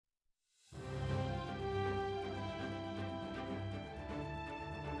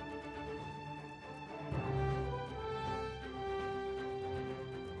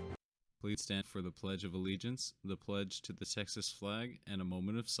Please stand for the Pledge of Allegiance, the pledge to the Texas flag, and a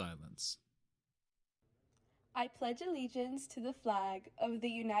moment of silence. I pledge allegiance to the flag of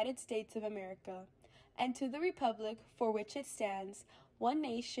the United States of America and to the republic for which it stands, one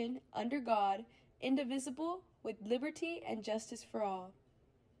nation, under God, indivisible, with liberty and justice for all.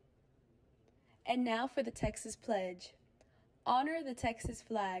 And now for the Texas Pledge. Honor the Texas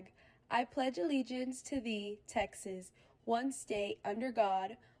flag. I pledge allegiance to thee, Texas, one state under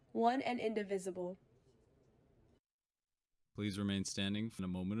God, one and indivisible. Please remain standing for a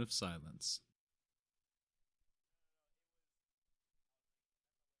moment of silence.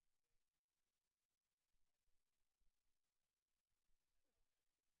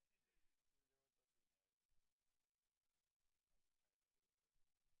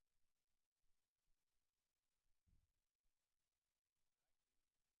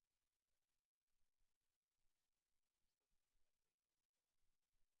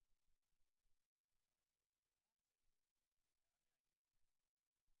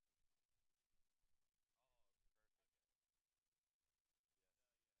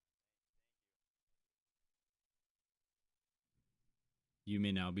 You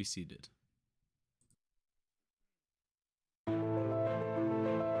may now be seated.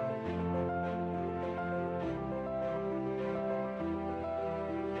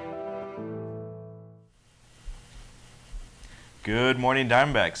 Good morning,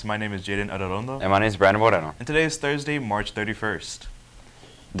 Diamondbacks. My name is Jaden Arredondo. And my name is Brandon Moreno. And today is Thursday, March 31st.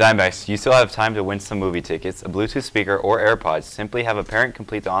 Diamondbacks, you still have time to win some movie tickets, a Bluetooth speaker, or AirPods. Simply have a parent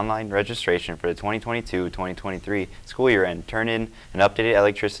complete the online registration for the 2022-2023 school year and turn in an updated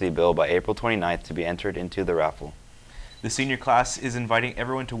electricity bill by April 29th to be entered into the raffle. The senior class is inviting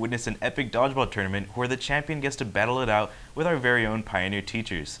everyone to witness an epic dodgeball tournament where the champion gets to battle it out with our very own Pioneer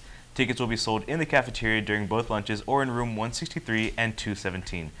teachers. Tickets will be sold in the cafeteria during both lunches or in room 163 and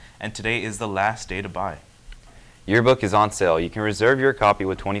 217. And today is the last day to buy. Yearbook is on sale. You can reserve your copy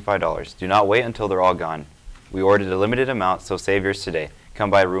with $25. Do not wait until they're all gone. We ordered a limited amount, so save yours today.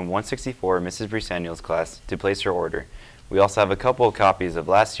 Come by room 164, Mrs. Brisaniel's class, to place your order. We also have a couple of copies of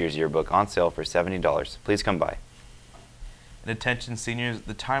last year's yearbook on sale for $70. Please come by. And attention seniors,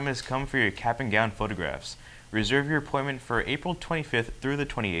 the time has come for your cap and gown photographs. Reserve your appointment for April 25th through the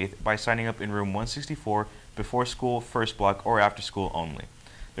 28th by signing up in room 164 before school, first block, or after school only.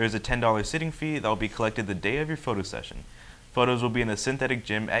 There is a $10 sitting fee that will be collected the day of your photo session. Photos will be in the synthetic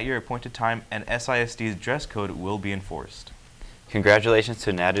gym at your appointed time, and SISD's dress code will be enforced. Congratulations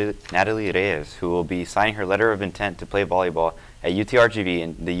to Natalie Reyes, who will be signing her letter of intent to play volleyball at UTRGV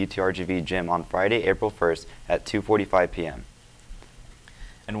in the UTRGV gym on Friday, April 1st at 2:45 p.m.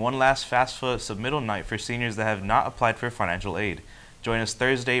 And one last FAFSA submittal night for seniors that have not applied for financial aid. Join us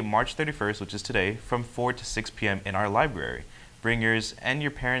Thursday, March 31st, which is today, from 4 to 6 p.m. in our library. Bring yours and your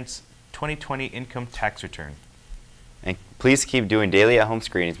parents' 2020 income tax return. And please keep doing daily at-home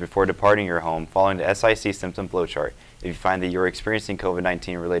screenings before departing your home following the SIC symptom flowchart. If you find that you are experiencing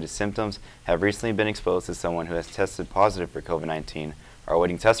COVID-19 related symptoms, have recently been exposed to someone who has tested positive for COVID-19, are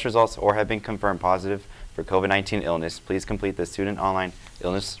awaiting test results, or have been confirmed positive for COVID-19 illness, please complete the student online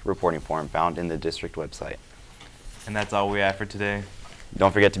illness reporting form found in the district website. And that's all we have for today.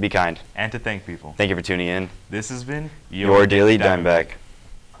 Don't forget to be kind. And to thank people. Thank you for tuning in. This has been your Daily Diamondback.